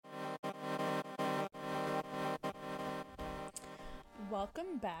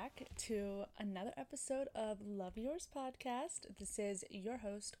Welcome back to another episode of Love Yours podcast. This is your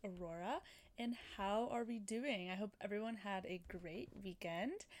host, Aurora, and how are we doing? I hope everyone had a great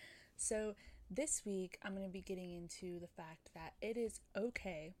weekend. So, this week I'm going to be getting into the fact that it is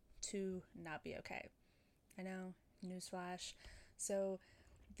okay to not be okay. I know, newsflash. So,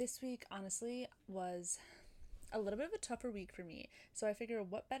 this week honestly was a little bit of a tougher week for me. So, I figure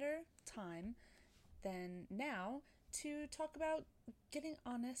what better time than now to talk about getting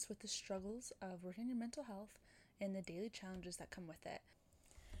honest with the struggles of working your mental health and the daily challenges that come with it.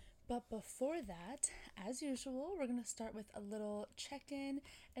 But before that, as usual, we're going to start with a little check-in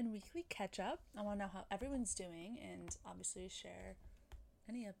and weekly catch-up. I want to know how everyone's doing and obviously share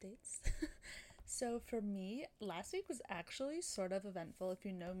any updates. So for me, last week was actually sort of eventful. If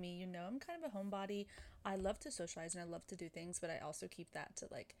you know me, you know I'm kind of a homebody. I love to socialize and I love to do things, but I also keep that to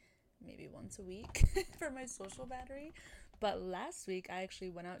maybe once a week for my social battery. But last week I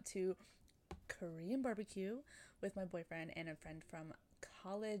actually went out to Korean barbecue with my boyfriend and a friend from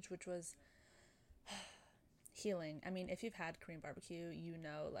college, which was healing. I mean, if you've had Korean barbecue, you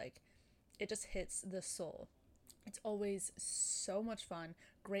know, it just hits the soul. It's always so much fun,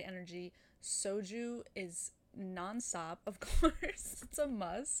 great energy. Soju is nonstop, of course. It's a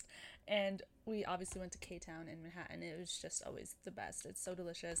must. And we obviously went to K-Town in Manhattan. It was just always the best. It's so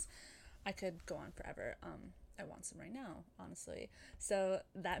delicious. I could go on forever. I want some right now, honestly. So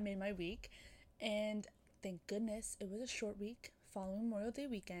that made my week. And thank goodness it was a short week following Memorial Day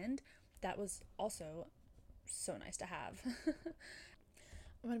weekend. That was also so nice to have.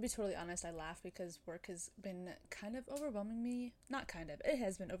 I'm gonna be totally honest, I laugh because work has been kind of overwhelming me. Not kind of, it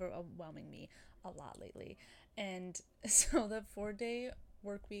has been overwhelming me a lot lately. And so the 4-day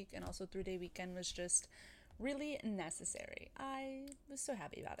work week and also 3-day weekend was just really necessary. I was so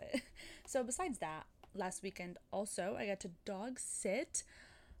happy about it. So besides that, last weekend also I got to dog sit.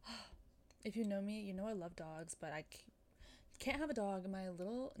 If you know me, you know I love dogs, but I can't have a dog in my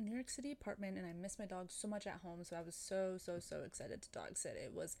little New York City apartment, and I miss my dog so much at home. So I was so excited to dog sit.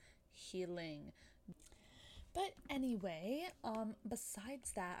 It was healing. But anyway,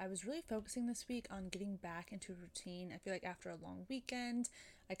 besides that, I was really focusing this week on getting back into routine. I feel like after a long weekend,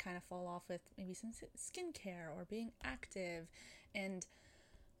 I kind of fall off with maybe some skincare or being active. And,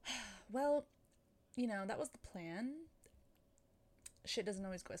 well, that was the plan. Shit doesn't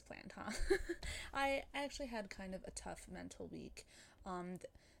always go as planned, huh? I actually had kind of a tough mental week.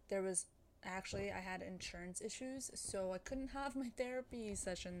 There was I had insurance issues, so I couldn't have my therapy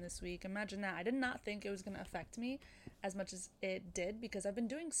session this week. Imagine that. I did not think it was going to affect me as much as it did because I've been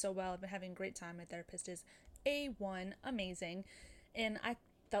doing so well. I've been having a great time. My therapist is A1, amazing. And I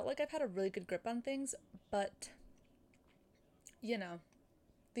felt like I've had a really good grip on things, but,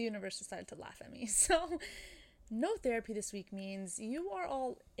 the universe decided to laugh at me. So no therapy this week means you are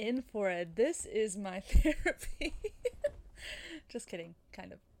all in for it. This is my therapy. Just kidding.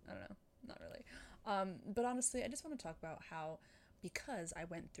 Kind of. I don't know. Not really. But honestly, I just want to talk about how, because I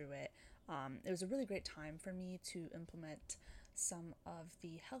went through it, it was a really great time for me to implement some of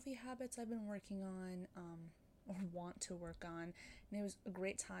the healthy habits I've been working on, or want to work on. And it was a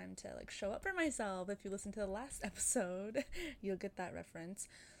great time to show up for myself. If you listen to the last episode, you'll get that reference.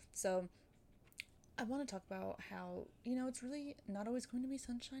 So I want to talk about how, it's really not always going to be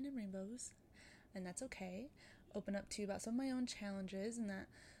sunshine and rainbows, and that's okay. Open up to you about some of my own challenges, and that,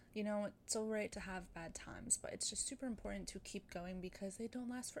 it's alright to have bad times, but it's just super important to keep going because they don't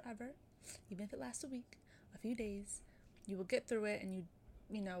last forever. Even if it lasts a week, a few days, you will get through it, and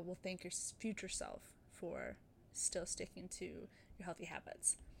will thank your future self for still sticking to your healthy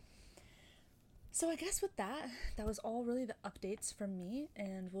habits. So I guess with that was all really the updates from me,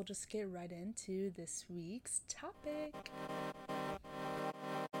 and we'll just get right into this week's topic.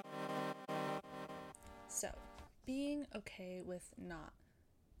 So, being okay with not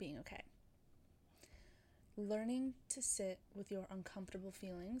being okay. Learning to sit with your uncomfortable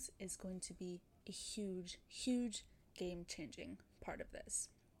feelings is going to be a huge game-changing part of this.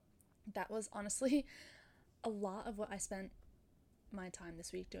 That was honestly a lot of what I spent my time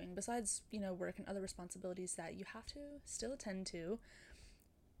this week doing, besides work and other responsibilities that you have to still attend to.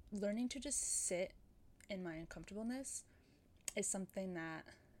 Learning to just sit in my uncomfortableness is something that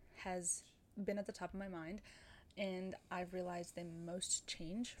has been at the top of my mind, and I've realized the most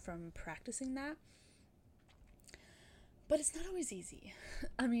change from practicing that. But it's not always easy.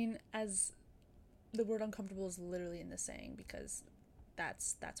 I mean, as the word uncomfortable is literally in the saying, because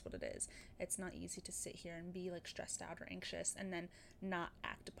That's what it is. It's not easy to sit here and be like stressed out or anxious and then not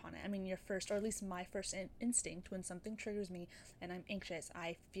act upon it. I mean, your first, or at least my first instinct when something triggers me and I'm anxious,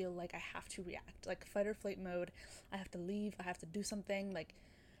 I feel like I have to react, like fight or flight mode. I have to leave, I have to do something. Like,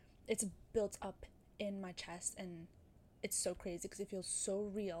 it's built up in my chest, and it's so crazy because it feels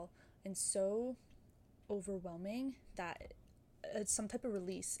so real and so overwhelming that some type of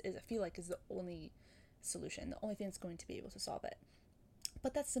release is, I feel like, is the only solution, the only thing that's going to be able to solve it.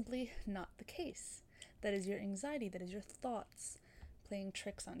 But that's simply not the case. That is your anxiety, that is your thoughts playing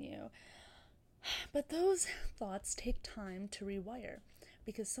tricks on you. But those thoughts take time to rewire,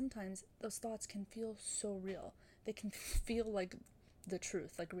 because sometimes those thoughts can feel so real. They can feel like the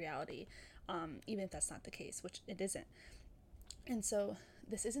truth, like reality, even if that's not the case, which it isn't. And so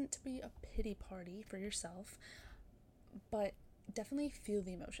this isn't to be a pity party for yourself, but definitely feel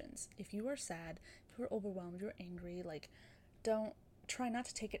the emotions. If you are sad, if you're overwhelmed, you're angry, like, don't try not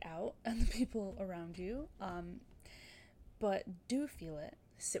to take it out on the people around you, but do feel it.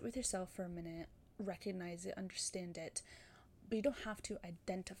 Sit with yourself for a minute, recognize it, understand it, but you don't have to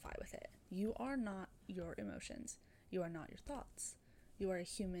identify with it. You are not your emotions. You are not your thoughts. You are a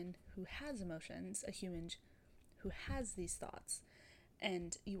human who has emotions, a human who has these thoughts,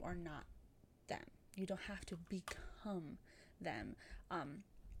 and you are not them. You don't have to become them.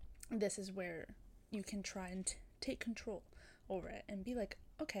 This is where you can try and take control over it and be like,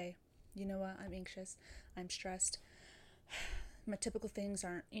 okay, you know what, I'm anxious, I'm stressed, my typical things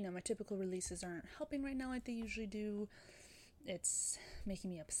aren't, my typical releases aren't helping right now like they usually do. It's making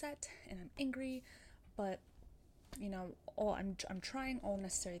me upset and I'm angry, but I'm trying all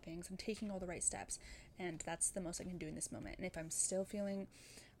necessary things. I'm taking all the right steps, and that's the most I can do in this moment. And if I'm still feeling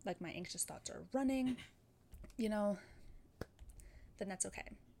like my anxious thoughts are running, then that's okay.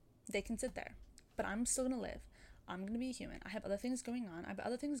 They can sit there, but I'm still gonna live. I'm gonna be a human. I have other things going on. I have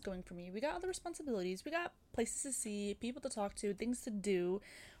other things going for me. We got other responsibilities. We got places to see, people to talk to, things to do.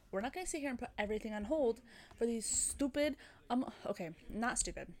 We're not gonna sit here and put everything on hold for these stupid, okay, not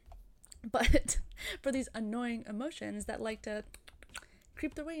stupid, but for these annoying emotions that like to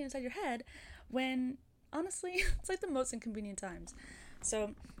creep their way inside your head when, honestly, it's like the most inconvenient times.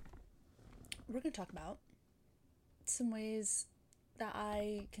 So we're going to talk about some ways that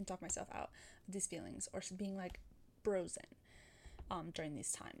I can talk myself out of these feelings, or being like frozen during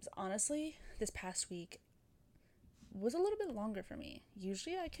these times. Honestly, this past week was a little bit longer for me.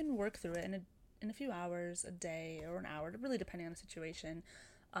 Usually I can work through it in a few hours, a day, or an hour, really depending on the situation.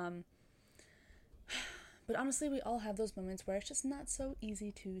 But honestly, we all have those moments where it's just not so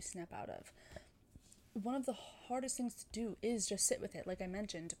easy to snap out of. One of the hardest things to do is just sit with it, like I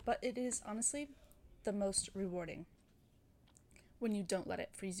mentioned, but it is honestly the most rewarding when you don't let it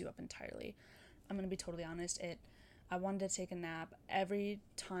freeze you up entirely. I'm going to be totally honest. I wanted to take a nap every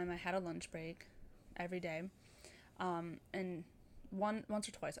time I had a lunch break, every day. And once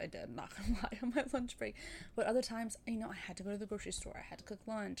or twice I did, not gonna lie, on my lunch break. But other times, I had to go to the grocery store, I had to cook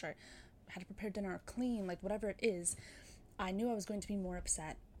lunch, or had to prepare dinner or clean, like whatever it is. I knew I was going to be more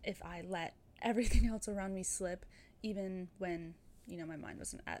upset if I let everything else around me slip, even when, my mind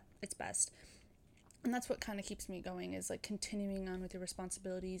wasn't at its best. And that's what kind of keeps me going, is like continuing on with your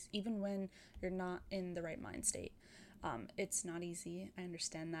responsibilities, even when you're not in the right mind state. It's not easy. I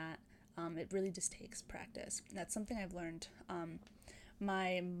understand that. It really just takes practice. That's something I've learned.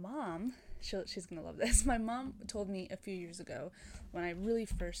 My mom, she's gonna love this. My mom told me a few years ago, when I really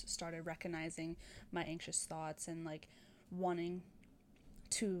first started recognizing my anxious thoughts and like wanting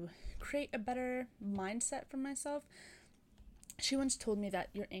to create a better mindset for myself. She once told me that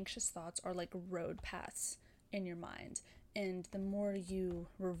your anxious thoughts are like road paths in your mind. And the more you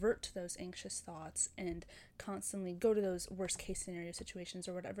revert to those anxious thoughts and constantly go to those worst case scenario situations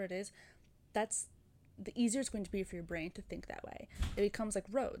or whatever it is, that's the easier it's going to be for your brain to think that way. It becomes like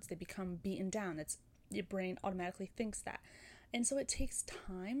roads. They become beaten down. Your brain automatically thinks that. And so it takes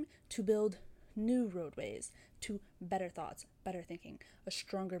time to build new roadways to better thoughts, better thinking, a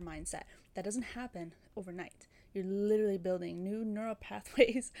stronger mindset. That doesn't happen overnight. You're literally building new neural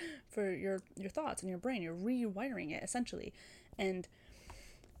pathways for your thoughts and your brain. You're rewiring it, essentially. And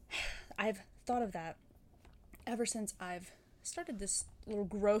I've thought of that ever since I've started this little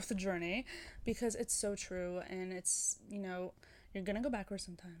growth journey, because it's so true. And it's, you're gonna go backwards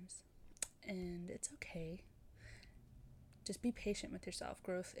sometimes, and it's okay. Just be patient with yourself.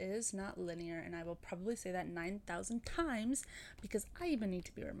 Growth is not linear, and I will probably say that 9,000 times because I even need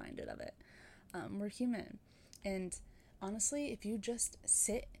to be reminded of it. We're human. And honestly, if you just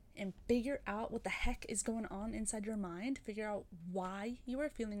sit and figure out what the heck is going on inside your mind, figure out why you are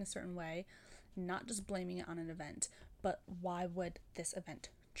feeling a certain way, not just blaming it on an event, but why would this event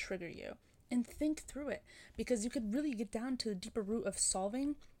trigger you? And think through it, because you could really get down to the deeper root of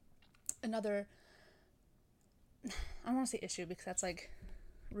solving another, I don't want to say issue because that's like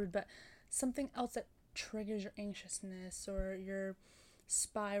rude, but something else that triggers your anxiousness or your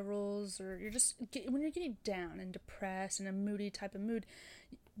spirals, or when you're getting down and depressed and a moody type of mood,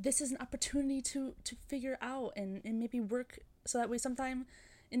 this is an opportunity to figure out and maybe work so that way sometime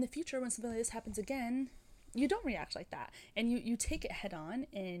in the future when something like this happens again, you don't react like that, and you take it head on,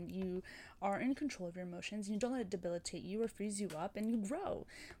 and you are in control of your emotions, and you don't let it debilitate you or freeze you up, and you grow.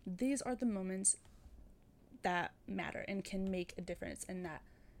 These are the moments that matter and can make a difference in that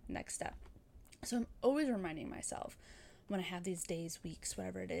next step. So I'm always reminding myself when I have these days, weeks,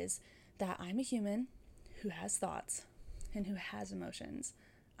 whatever it is, that I'm a human who has thoughts and who has emotions.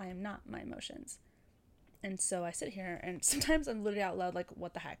 I am not my emotions. And so I sit here and sometimes I'm literally out loud like,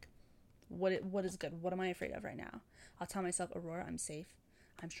 what the heck? What is good? What am I afraid of right now? I'll tell myself, Aurora, I'm safe,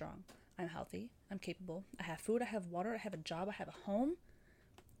 I'm strong, I'm healthy, I'm capable, I have food, I have water, I have a job, I have a home.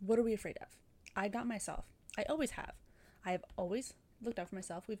 What are we afraid of? I got myself. I always have. I have always looked out for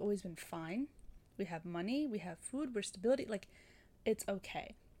myself. We've always been fine. We have money, we have food, we're stability. Like, it's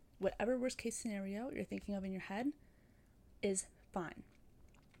okay. Whatever worst case scenario you're thinking of in your head is fine.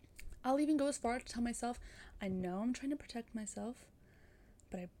 I'll even go as far to tell myself, I know I'm trying to protect myself,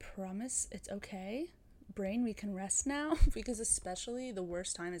 but I promise it's okay. Brain, we can rest now, because especially the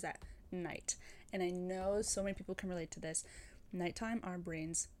worst time is at night. And I know so many people can relate to this. Nighttime, our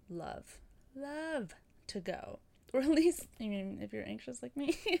brains love to go. Or at least, I mean, if you're anxious like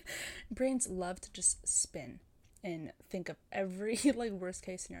me, brains love to just spin and think of every like worst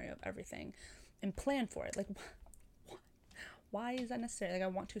case scenario of everything and plan for it. Like, why is that necessary? Like, I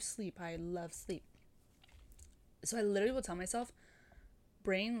want to sleep. I love sleep. So I literally will tell myself,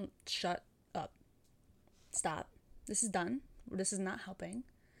 brain, shut up. Stop. This is done. This is not helping.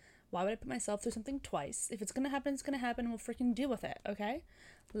 Why would I put myself through something twice? If it's going to happen, it's going to happen, and we'll freaking deal with it, okay?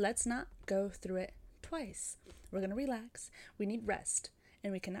 Let's not go through it twice. We're going to relax. We need rest.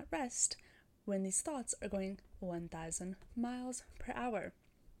 And we cannot rest when these thoughts are going 1,000 miles per hour.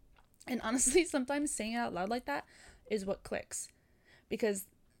 And honestly, sometimes saying it out loud like that is what clicks. Because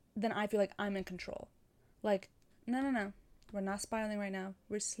then I feel like I'm in control. Like, no. We're not spiraling right now.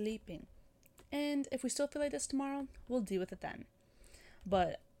 We're sleeping. And if we still feel like this tomorrow, we'll deal with it then.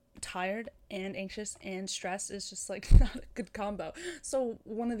 But tired and anxious and stressed is just like not a good combo. So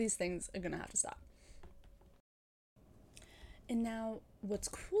one of these things are going to have to stop. And now what's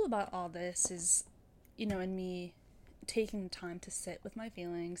cool about all this is, in me taking the time to sit with my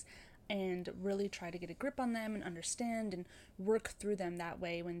feelings and really try to get a grip on them and understand and work through them. That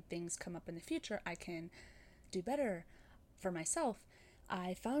way, when things come up in the future, I can do better for myself.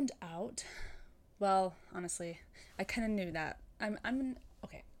 I found out, well, honestly, I kind of knew that.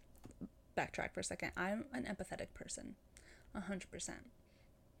 Okay, backtrack for a second. I'm an empathetic person, 100%.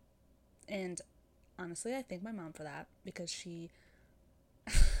 And honestly, I thank my mom for that, because she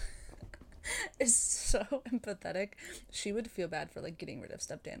is so empathetic. She would feel bad for like getting rid of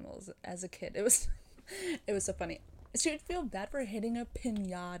stuffed animals as a kid. It was so funny. She would feel bad for hitting a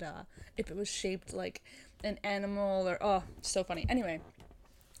piñata if it was shaped like an animal, or so funny. Anyway,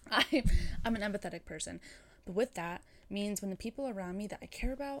 I'm an empathetic person. But with that means when the people around me that I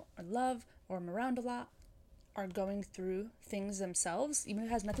care about or love or I'm around a lot are going through things themselves, even if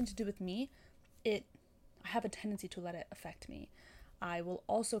it has nothing to do with me, I have a tendency to let it affect me. I will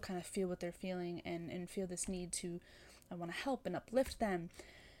also kind of feel what they're feeling and feel this need to, I want to help and uplift them.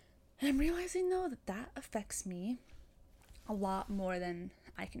 And I'm realizing though that affects me a lot more than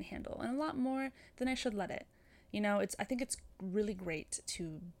I can handle, and a lot more than I should let it. I think it's really great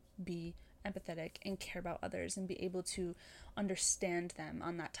to be empathetic and care about others and be able to understand them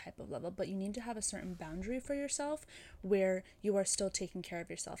on that type of level, but you need to have a certain boundary for yourself where you are still taking care of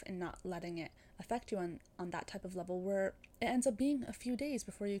yourself and not letting it affect you on that type of level where it ends up being a few days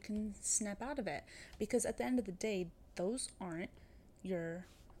before you can snap out of it. Because at the end of the day, those aren't your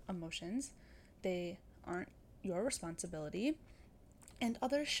emotions, they aren't your responsibility, and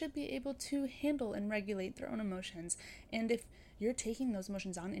others should be able to handle and regulate their own emotions. And if you're taking those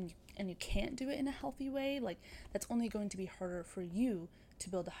emotions on and you can't do it in a healthy way, like, that's only going to be harder for you to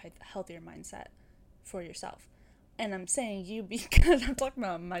build a healthier mindset for yourself. And I'm saying you because I'm talking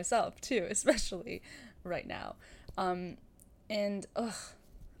about myself too, especially right now. I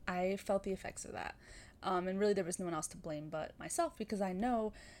felt the effects of that. And really there was no one else to blame but myself, because I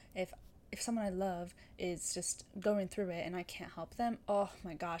know if if someone I love is just going through it and I can't help them, oh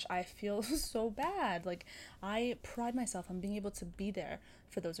my gosh, I feel so bad. Like, I pride myself on being able to be there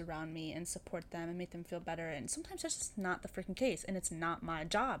for those around me and support them and make them feel better. And sometimes that's just not the freaking case, and it's not my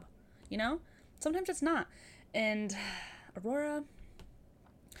job, you know? Sometimes it's not. And Aurora,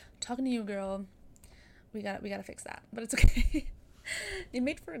 talking to you, girl, we gotta fix that. But it's okay. It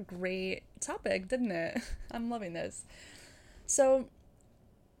made for a great topic, didn't it? I'm loving this. So,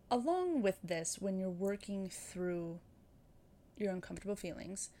 along with this, when you're working through your uncomfortable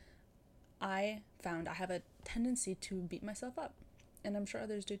feelings, I found I have a tendency to beat myself up. And I'm sure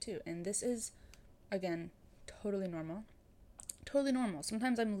others do too. And this is, again, totally normal. Totally normal.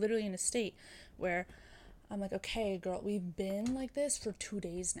 Sometimes I'm literally in a state where I'm like, okay, girl, we've been like this for 2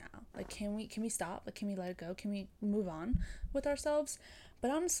 days now. Like, can we stop? Like, can we let it go? Can we move on with ourselves?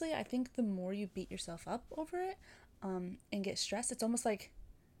 But honestly, I think the more you beat yourself up over it, and get stressed, it's almost like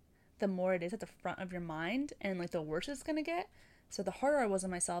the more it is at the front of your mind, and like the worse it's gonna get. So the harder I was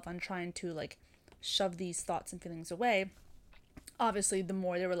on myself on trying to like shove these thoughts and feelings away, obviously the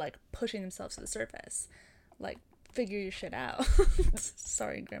more they were like pushing themselves to the surface. Like, figure your shit out.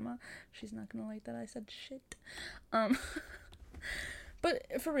 Sorry, grandma. She's not gonna like that I said shit.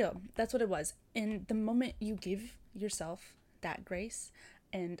 But for real, that's what it was. And the moment you give yourself that grace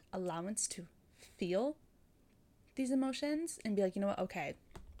and allowance to feel these emotions and be like, you know what, okay,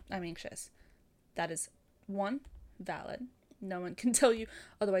 I'm anxious. That is, one, valid. No one can tell you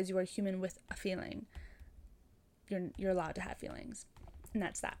otherwise. You are human with a feeling. You're allowed to have feelings. And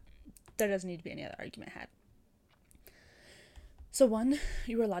that's that. There doesn't need to be any other argument had. So one,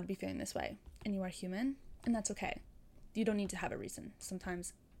 you are allowed to be feeling this way. And you are human. And that's okay. You don't need to have a reason.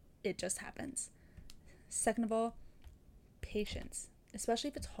 Sometimes it just happens. Second of all, patience. Especially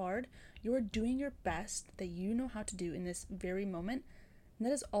if it's hard, you are doing your best that you know how to do in this very moment. And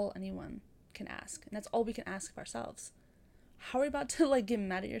that is all anyone can ask. And that's all we can ask of ourselves. How are you about to like get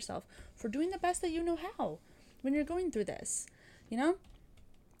mad at yourself for doing the best that you know how when you're going through this, you know?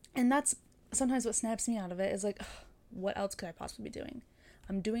 And that's sometimes what snaps me out of it is like, ugh, what else could I possibly be doing?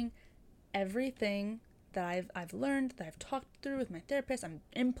 I'm doing everything that I've learned, that I've talked through with my therapist. I'm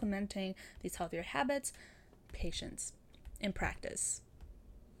implementing these healthier habits, patience, and practice.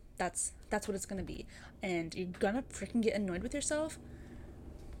 That's what it's gonna be. And you're gonna freaking get annoyed with yourself.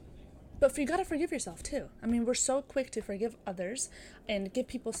 But you gotta forgive yourself too. I mean, we're so quick to forgive others and give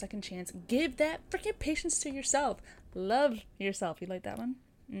people a second chance. Give that freaking patience to yourself. Love yourself. You like that one?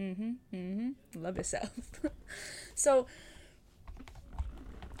 Love yourself. So,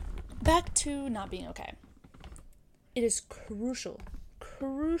 back to not being okay. It is crucial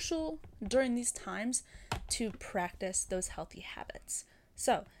during these times to practice those healthy habits.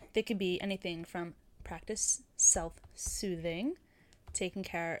 So, they could be anything from practice self-soothing, taking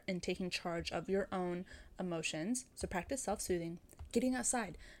care and taking charge of your own emotions. So practice self-soothing, getting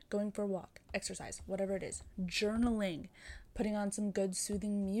outside, going for a walk, exercise, whatever it is, journaling, putting on some good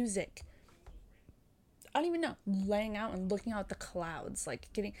soothing music. I don't even know, laying out and looking out at the clouds,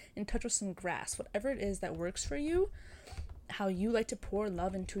 like getting in touch with some grass, whatever it is that works for you, how you like to pour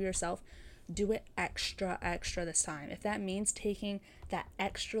love into yourself, do it extra this time. If that means taking that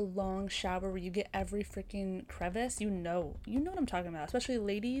extra long shower where you get every freaking crevice, you know what I'm talking about. Especially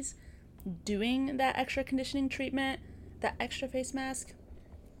ladies, doing that extra conditioning treatment, that extra face mask.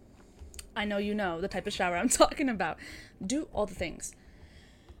 I know you know the type of shower I'm talking about. Do all the things.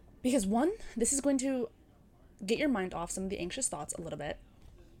 Because one, this is going to get your mind off some of the anxious thoughts a little bit.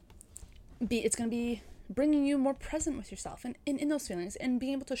 It's going to be bringing you more present with yourself and in those feelings, and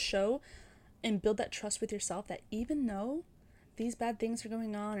being able to show and build that trust with yourself that even though these bad things are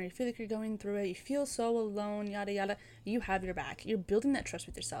going on, or you feel like you're going through it, you feel so alone, yada yada, you have your back. You're building that trust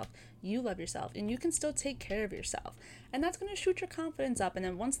with yourself. You love yourself, and you can still take care of yourself. And that's going to shoot your confidence up. And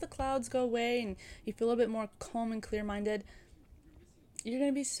then once the clouds go away and you feel a bit more calm and clear-minded, you're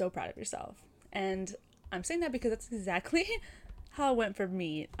going to be so proud of yourself. And I'm saying that because that's exactly how it went for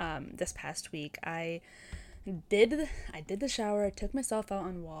me this past week. I did the shower, I took myself out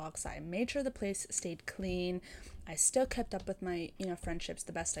on walks, I made sure the place stayed clean, I still kept up with my, friendships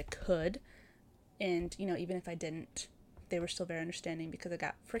the best I could, and, even if I didn't, they were still very understanding because I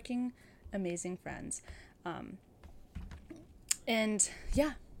got freaking amazing friends, and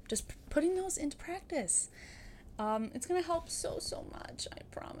yeah, just putting those into practice, it's gonna help so much, I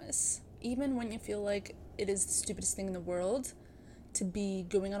promise, even when you feel like it is the stupidest thing in the world to be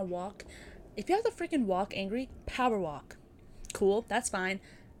going on a walk. If you have to freaking walk angry, power walk. Cool, that's fine.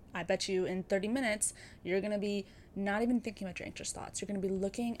 I bet you in 30 minutes, you're going to be not even thinking about your anxious thoughts. You're going to be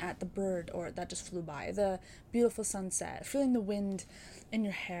looking at the bird or that just flew by, the beautiful sunset, feeling the wind in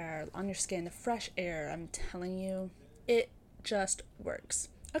your hair, on your skin, the fresh air. I'm telling you, it just works.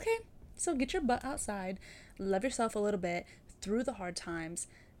 Okay, so get your butt outside, love yourself a little bit through the hard times,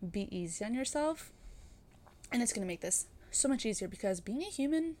 be easy on yourself, and it's going to make this so much easier because being a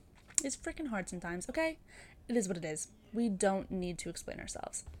human is freaking hard sometimes, okay? It is what it is. We don't need to explain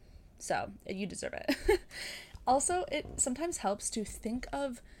ourselves. So, you deserve it. Also, it sometimes helps to think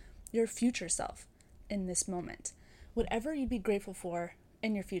of your future self in this moment. Whatever you'd be grateful for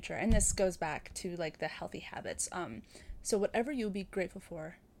in your future, and this goes back to like the healthy habits. So whatever you'll be grateful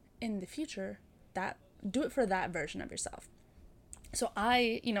for in the future, that do it for that version of yourself. So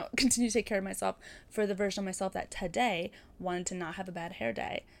I, continue to take care of myself for the version of myself that today wanted to not have a bad hair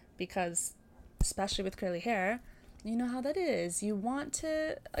day, because especially with curly hair, you know how that is. You want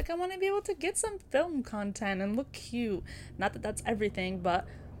to, I want to be able to get some film content and look cute. Not that that's everything, but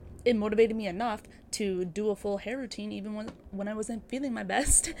it motivated me enough to do a full hair routine even when I wasn't feeling my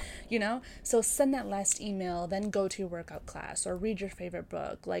best, So send that last email, then go to your workout class or read your favorite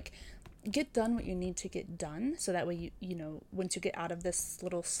book. Like, get done what you need to get done so that way once you get out of this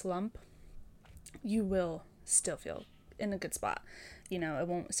little slump, you will still feel in a good spot. It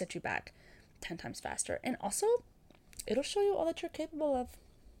won't set you back 10 times faster. And also, it'll show you all that you're capable of.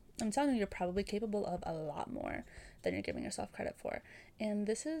 I'm telling you, you're probably capable of a lot more than you're giving yourself credit for. And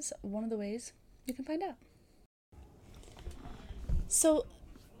this is one of the ways you can find out. So,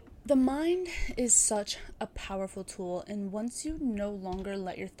 the mind is such a powerful tool, and once you no longer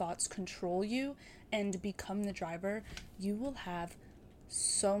let your thoughts control you and become the driver, you will have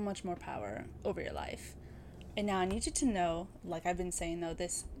so much more power over your life. And now I need you to know, like I've been saying though,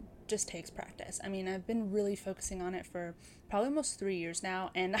 this just takes practice. I mean, I've been really focusing on it for probably almost 3 years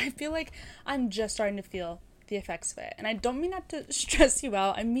now, and I feel like I'm just starting to feel the effects of it. And I don't mean that to stress you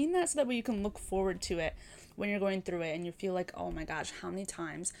out. I mean that so that way you can look forward to it when you're going through it and you feel like, oh my gosh, how many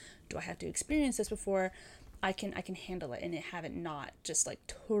times do I have to experience this before I can handle it and have it not just like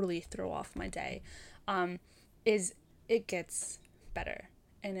totally throw off my day. Is it gets better,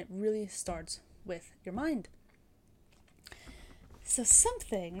 and it really starts with your mind. So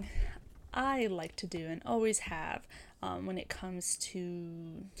something I like to do and always have when it comes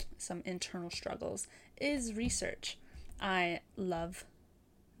to some internal struggles is research. I love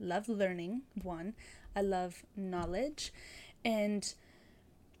learning, one. I love knowledge, and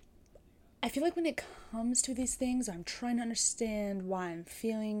I feel like when it comes to these things, I'm trying to understand why I'm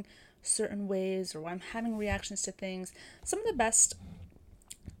feeling certain ways or why I'm having reactions to things. Some of the best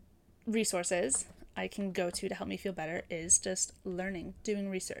resources I can go to help me feel better is just learning, doing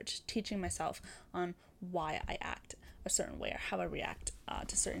research, teaching myself on why I act a certain way or how I react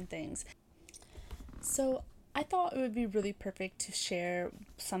to certain things. So I thought it would be really perfect to share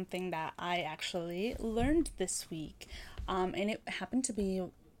something that I actually learned this week. And it happened to be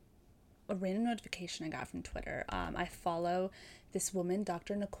a random notification I got from Twitter. I follow this woman,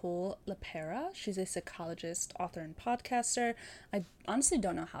 Dr. Nicole LePera. She's a psychologist, author, and podcaster. I honestly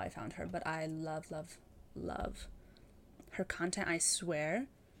don't know how I found her, but I love her content. I swear.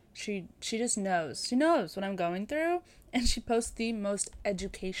 She just knows. She knows what I'm going through, and she posts the most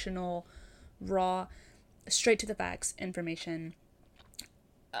educational, raw, straight to the facts information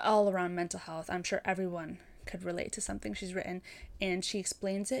all around mental health. I'm sure everyone could relate to something she's written, and she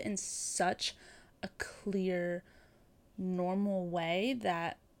explains it in such a clear, normal way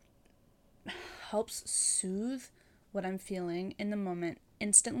that helps soothe what I'm feeling in the moment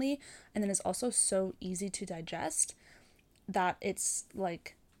instantly, and then is also so easy to digest that it's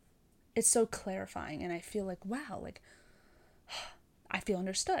so clarifying, and I feel like, wow, like I feel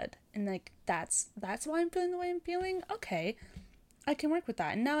understood, and like that's why I'm feeling the way I'm feeling. Okay, I can work with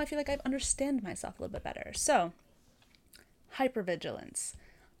that, and now I feel like I understand myself a little bit better. So hypervigilance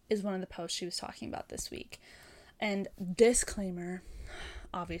is one of the posts she was talking about this week. And disclaimer,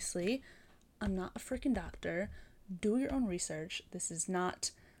 obviously, I'm not a freaking doctor. Do your own research. This is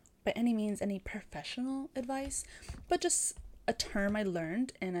not by any means any professional advice, but just a term I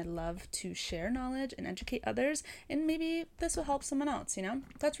learned, and I love to share knowledge and educate others, and maybe this will help someone else,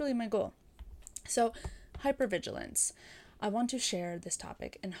 That's really my goal. So, hypervigilance. I want to share this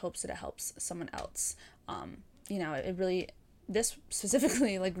topic in hopes that it helps someone else. It really, this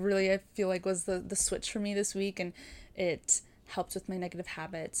specifically, really, I feel like was the switch for me this week, and it helps with my negative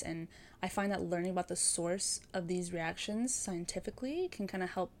habits. And I find that learning about the source of these reactions scientifically can kind of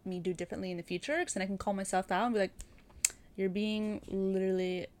help me do differently in the future, because then I can call myself out and be like, you're being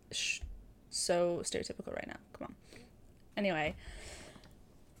literally so stereotypical right now. Come on. Anyway,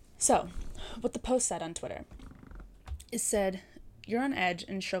 so what the post said on Twitter. It said, "You're on edge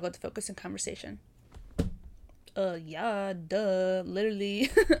and struggle to focus in conversation." Yeah, duh, literally.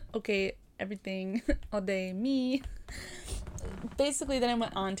 Okay, everything, all day, me. Basically, then I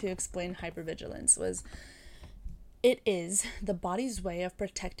went on to explain hypervigilance was it is the body's way of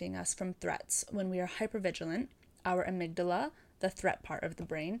protecting us from threats. When we are hypervigilant, our amygdala, the threat part of the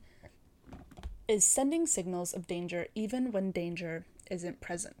brain, is sending signals of danger even when danger isn't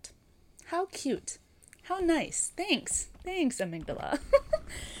present. How cute. How nice. Thanks. Thanks, amygdala.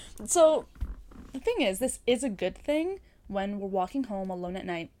 So, the thing is, this is a good thing when we're walking home alone at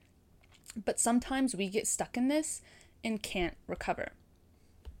night, but sometimes we get stuck in this and can't recover.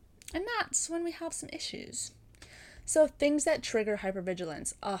 And that's when we have some issues. So things that trigger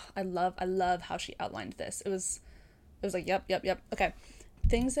hypervigilance. Oh, I love how she outlined this. It was like, yep. Okay.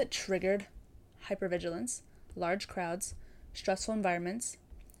 Things that triggered hypervigilance: large crowds, stressful environments,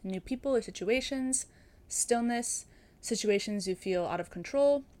 new people or situations, stillness, situations you feel out of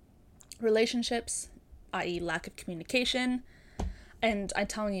control, relationships, i.e. lack of communication. And I'm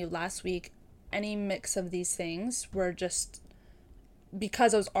telling you, last week, any mix of these things were just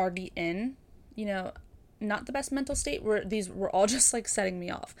because I was already in, not the best mental state, where these were all just like setting me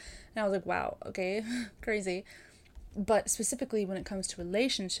off. And I was like, wow, okay, crazy. But specifically when it comes to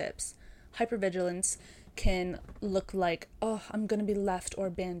relationships, hypervigilance can look like, oh, I'm going to be left or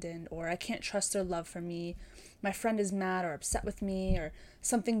abandoned, or I can't trust their love for me. My friend is mad or upset with me, or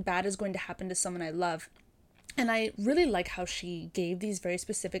something bad is going to happen to someone I love. And I really like how she gave these very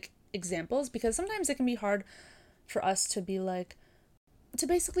specific examples, because sometimes it can be hard for us to be like, to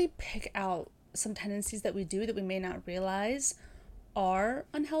basically pick out some tendencies that we do that we may not realize are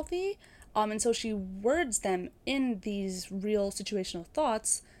unhealthy. And so she words them in these real situational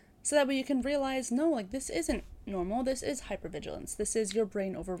thoughts so that way you can realize, no, like this isn't normal. This is hypervigilance. This is your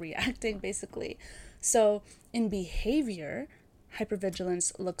brain overreacting, basically. So in behavior,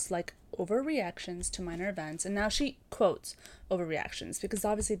 hypervigilance looks like overreactions to minor events. And now she quotes overreactions because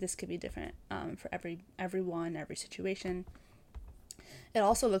obviously this could be different for everyone, every situation. It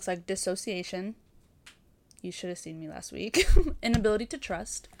also looks like dissociation. You should have seen me last week. Inability to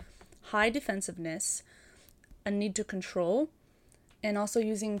trust, high defensiveness, a need to control, and also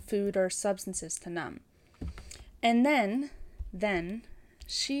using food or substances to numb. And then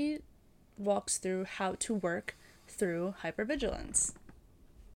she walks through how to work through hypervigilance.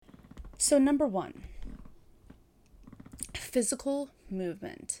 So 1, physical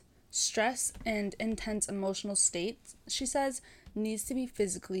movement. Stress and intense emotional states, she says, needs to be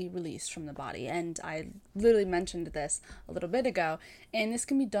physically released from the body. And I literally mentioned this a little bit ago. And this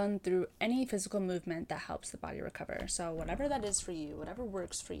can be done through any physical movement that helps the body recover. So whatever that is for you, whatever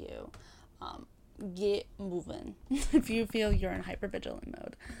works for you, get moving if you feel you're in hypervigilant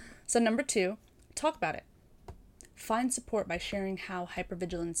mode. So 2, talk about it. Find support by sharing how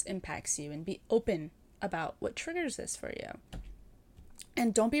hypervigilance impacts you and be open about what triggers this for you.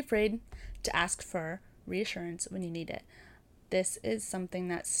 And don't be afraid to ask for reassurance when you need it. This is something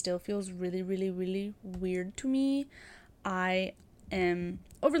that still feels really, really, really weird to me. I am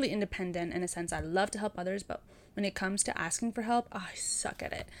overly independent in a sense. I love to help others, but when it comes to asking for help, I suck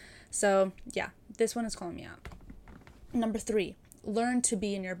at it. So yeah, this one is calling me out. 3, learn to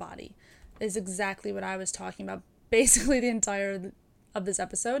be in your body. Is exactly what I was talking about basically the entire of this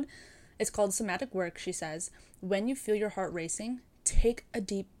episode. It's called somatic work, she says. When you feel your heart racing, take a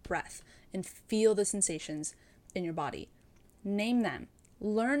deep breath and feel the sensations in your body. Name them.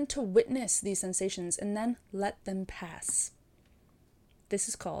 Learn to witness these sensations and then let them pass. This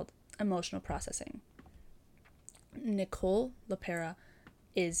is called emotional processing. Nicole LaPera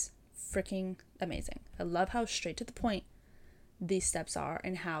is freaking amazing. I love how straight to the point these steps are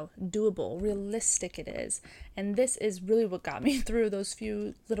and how doable, realistic it is. And this is really what got me through those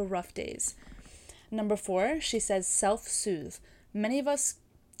few little rough days. 4, she says self-soothe. Many of us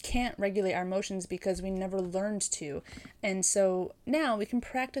can't regulate our emotions because we never learned to. And so now we can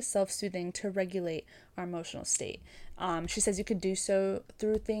practice self-soothing to regulate our emotional state. She says you could do so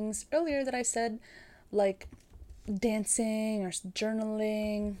through things earlier that I said, like dancing or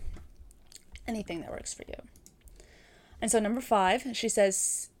journaling, anything that works for you. And so 5, she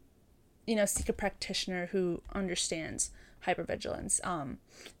says, seek a practitioner who understands hypervigilance. And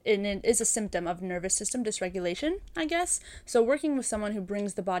it is a symptom of nervous system dysregulation, I guess. So working with someone who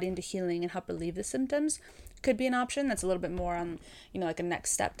brings the body into healing and help relieve the symptoms could be an option. That's a little bit more on, like a next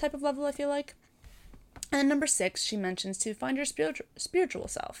step type of level, I feel like. And 6, she mentions to find your spiritual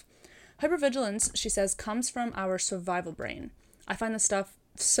self. Hypervigilance, she says, comes from our survival brain. I find this stuff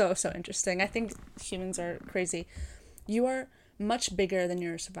so interesting. I think humans are crazy. You are much bigger than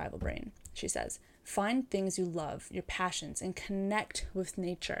your survival brain, she says. Find things you love, your passions, and connect with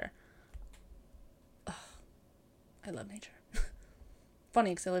nature. Oh, I love nature.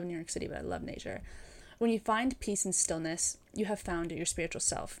 Funny because I live in New York City, but I love nature. When you find peace and stillness, you have found your spiritual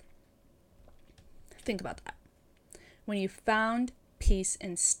self. Think about that. When you found peace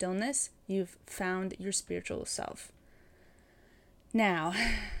and stillness, you've found your spiritual self. Now,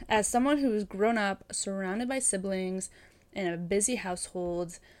 as someone who's grown up surrounded by siblings in a busy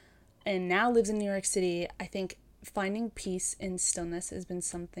household and now lives in New York City, I think finding peace and stillness has been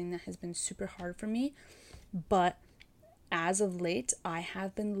something that has been super hard for me. But as of late, I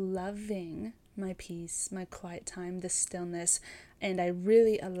have been loving my peace, my quiet time, the stillness, and I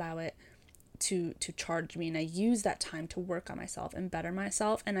really allow it to charge me, and I use that time to work on myself and better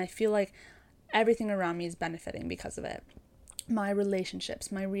myself, and I feel like everything around me is benefiting because of it. My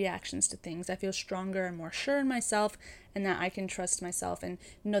relationships, my reactions to things, I feel stronger and more sure in myself, and that I can trust myself and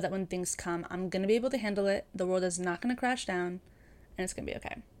know that when things come, I'm going to be able to handle it. The world is not going to crash down, and it's going to be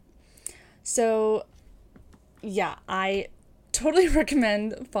okay. So yeah, I totally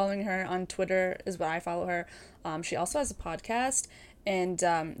recommend following her on Twitter is what I follow her. She also has a podcast, and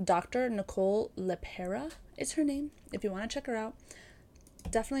Dr. Nicole LePera is her name. If you want to check her out,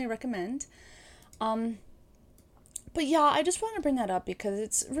 definitely recommend. But yeah, I just want to bring that up because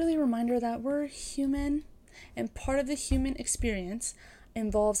it's really a reminder that we're human, and part of the human experience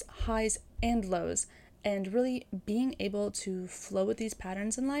involves highs and lows, and really being able to flow with these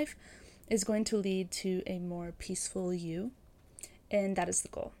patterns in life is going to lead to a more peaceful you, and that is the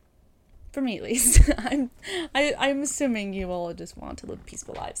goal. For me, at least. I'm assuming you all just want to live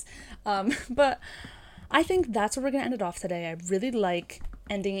peaceful lives. But I think that's where we're going to end it off today. I really like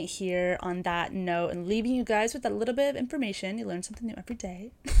ending it here on that note and leaving you guys with a little bit of information. You learn something new every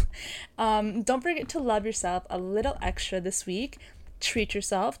day. Don't forget to love yourself a little extra this week. Treat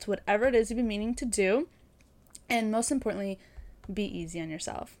yourself to whatever it is you've been meaning to do. And most importantly, be easy on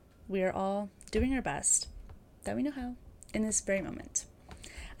yourself. We are all doing our best that we know how in this very moment.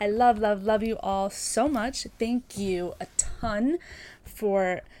 I love you all so much. Thank you a ton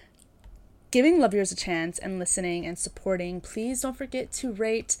for giving Love Yours a chance and listening and supporting. Please don't forget to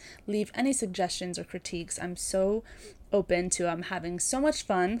rate, leave any suggestions or critiques. I'm so open to having so much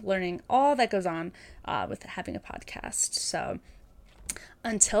fun learning all that goes on with having a podcast. So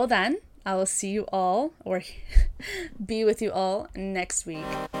until then, I will see you all or be with you all next week.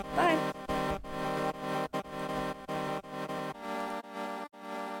 Bye.